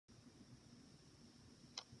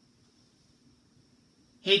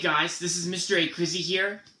Hey guys, this is Mr. A. Crizzy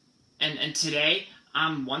here, and today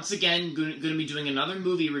I'm once again going to be doing another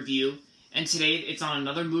movie review, and today it's on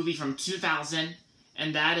another movie from 2000,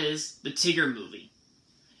 and that is the Tigger movie.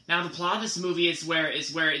 Now the plot of this movie is where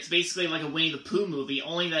it's basically like a Winnie the Pooh movie,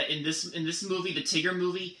 only that in this movie, the Tigger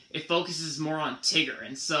movie, it focuses more on Tigger,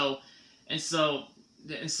 and so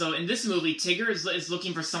in this movie, Tigger is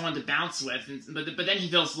looking for someone to bounce with, but then he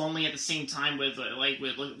feels lonely at the same time with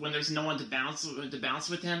when there's no one to bounce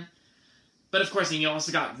with him. But of course, and you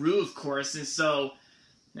also got Roo, of course, and so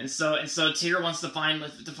Tigger wants to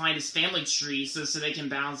find his family tree so they can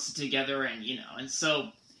bounce together, and so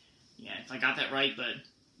yeah, if I got that right, but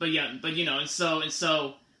Tigger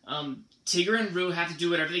and Roo have to do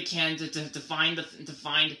whatever they can to find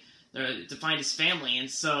his family,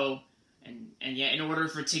 and yeah, in order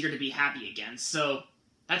for Tigger to be happy again. So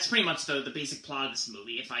that's pretty much the basic plot of this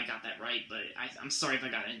movie, if I got that right, but I'm sorry if I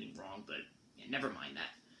got anything wrong, but yeah, never mind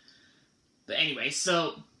that. But anyway,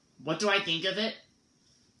 so what do I think of it?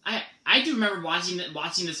 I do remember watching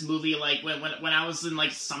this movie like when I was in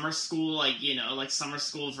like summer school, like summer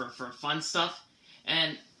school for fun stuff,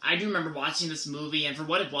 and I do remember watching this movie, and for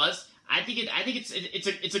what it was, I think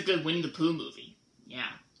it's a good Winnie the Pooh movie. Yeah.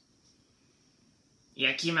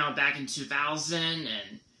 Yeah, it came out back in 2000,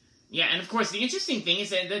 and yeah, and of course the interesting thing is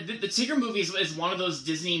that the Tigger movie is one of those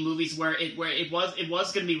Disney movies where it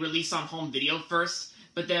was going to be released on home video first,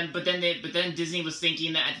 but then Disney was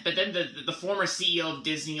thinking that, but then the former CEO of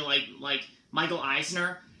Disney, like Michael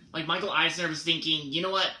Eisner was thinking, you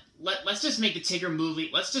know what, let's just make the Tigger movie,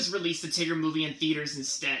 let's just release the Tigger movie in theaters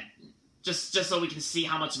instead, just so we can see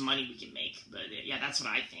how much money we can make. But yeah, that's what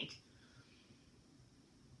I think.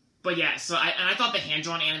 But yeah, so I thought the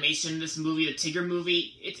hand-drawn animation in this movie, the Tigger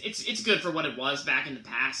movie, it's good for what it was back in the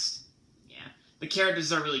past. Yeah, the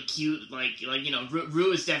characters are really cute.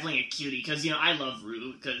 Roo is definitely a cutie, because I love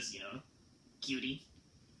Roo, because cutie.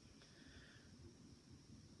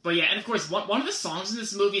 But yeah, and of course one of the songs in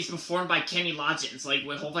this movie is performed by Kenny Loggins.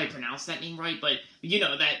 Hopefully I pronounced that name right. But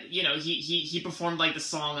he performed like the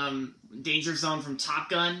song Danger Zone from Top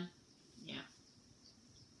Gun.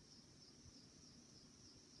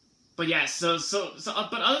 But yeah,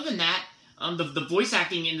 but other than that, the voice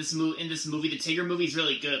acting in this movie, the Tigger movie, is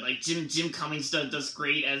really good. Like Jim Cummings does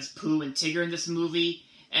great as Pooh and Tigger in this movie,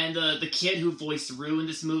 and the kid who voiced Roo in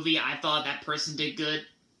this movie, I thought that person did good.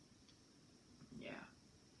 Yeah.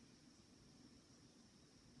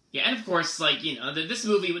 Yeah, and of course, this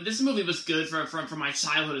movie was good for my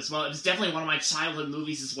childhood as well. It was definitely one of my childhood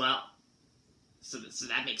movies as well. So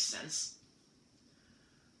that makes sense.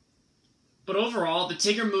 But overall, the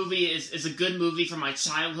Tigger movie is a good movie from my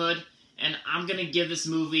childhood, and I'm going to give this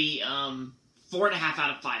movie 4.5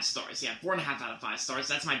 out of 5 stars. Yeah, 4.5 out of 5 stars.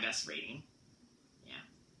 That's my best rating. Yeah.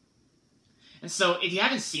 And so, if you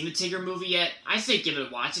haven't seen the Tigger movie yet, I say give it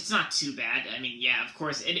a watch. It's not too bad. I mean, yeah, of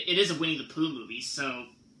course, it is a Winnie the Pooh movie, so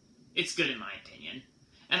it's good in my opinion.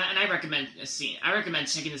 And I recommend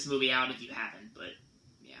checking this movie out if you haven't, but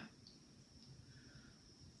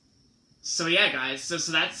so yeah, guys, so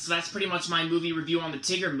that's pretty much my movie review on the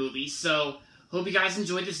Tigger movie. So hope you guys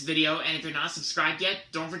enjoyed this video, and if you're not subscribed yet,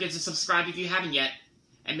 don't forget to subscribe if you haven't yet,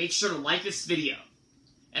 and make sure to like this video.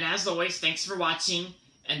 And as always, thanks for watching,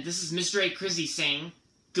 and this is Mr. A. Crizzy saying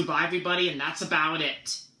goodbye, everybody, and that's about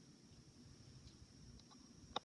it.